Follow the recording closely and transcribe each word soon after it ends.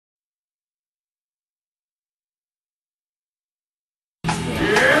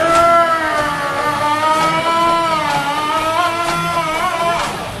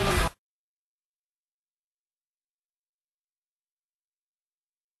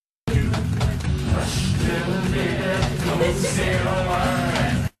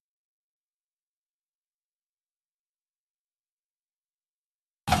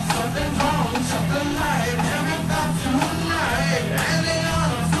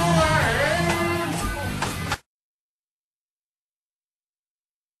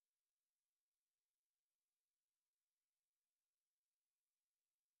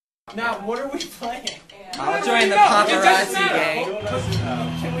Now, what are we playing? I'll join the paparazzi gang.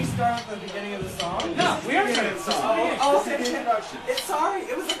 Can we start at the beginning of the song? No, we are starting the song. Oh, it's the introduction. It's sorry,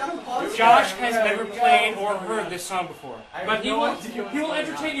 it was like on pause. Josh has never played or heard this song before, but he will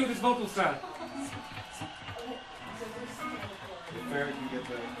entertain you with his vocal style. If Barrett can get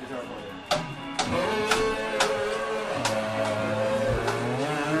the guitar part in.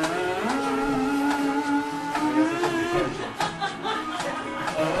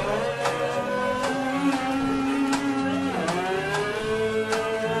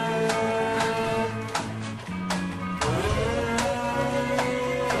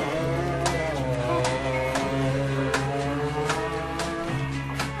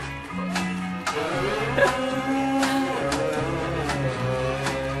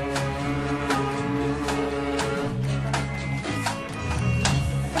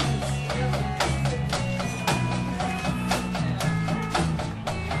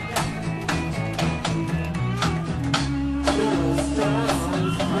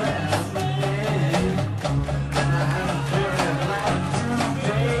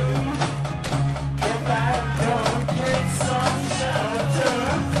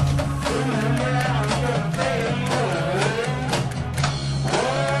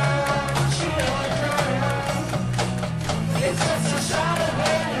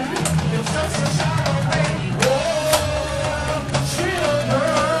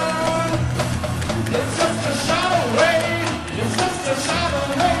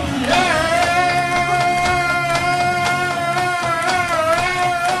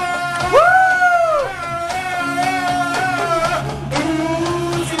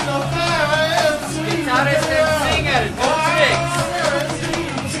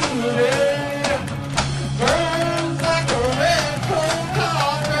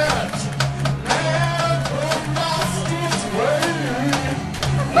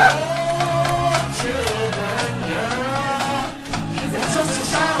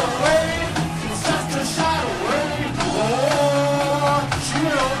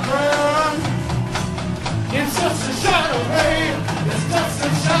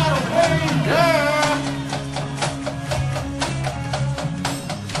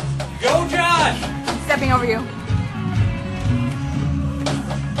 Go, Josh! Stepping over you.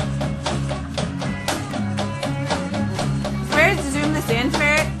 Where to zoom this in,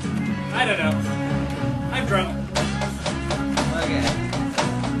 Ferret? I don't know. I'm drunk. Okay.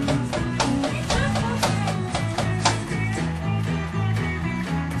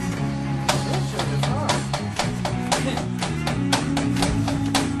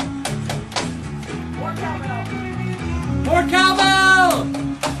 More cowbell!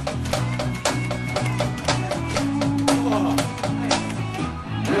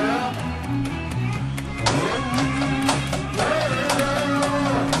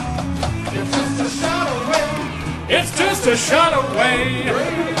 It's just a shot away.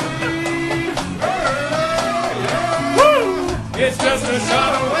 Woo! It's just a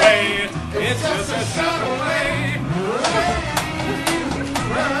shot away. It's just a shot away.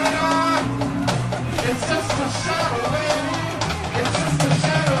 It's just a shot away. It's just a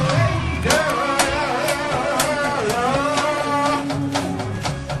shot away.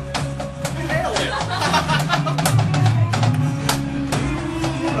 You nailed it.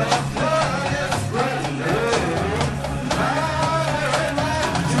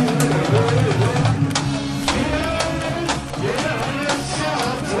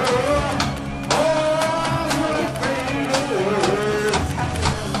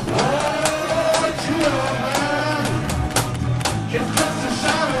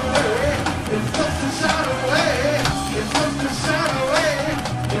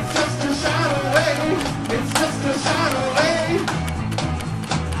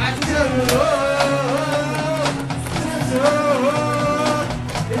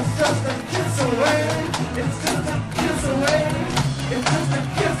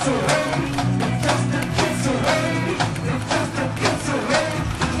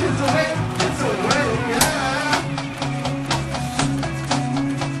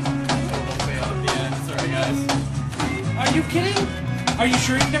 Are you kidding? Are you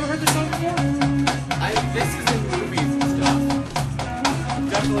sure you've never heard this song before? This is in movies and stuff.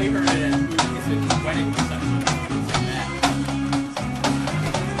 Definitely heard it in movies and wedding receptions.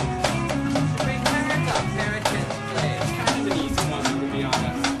 It's kind of an easy one, to be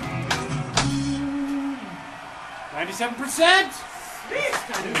honest. 97%! It's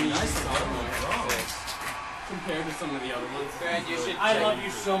kind of an easy song compared to some of the other ones. I love you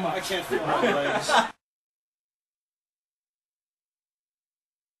so much. I can't feel my legs.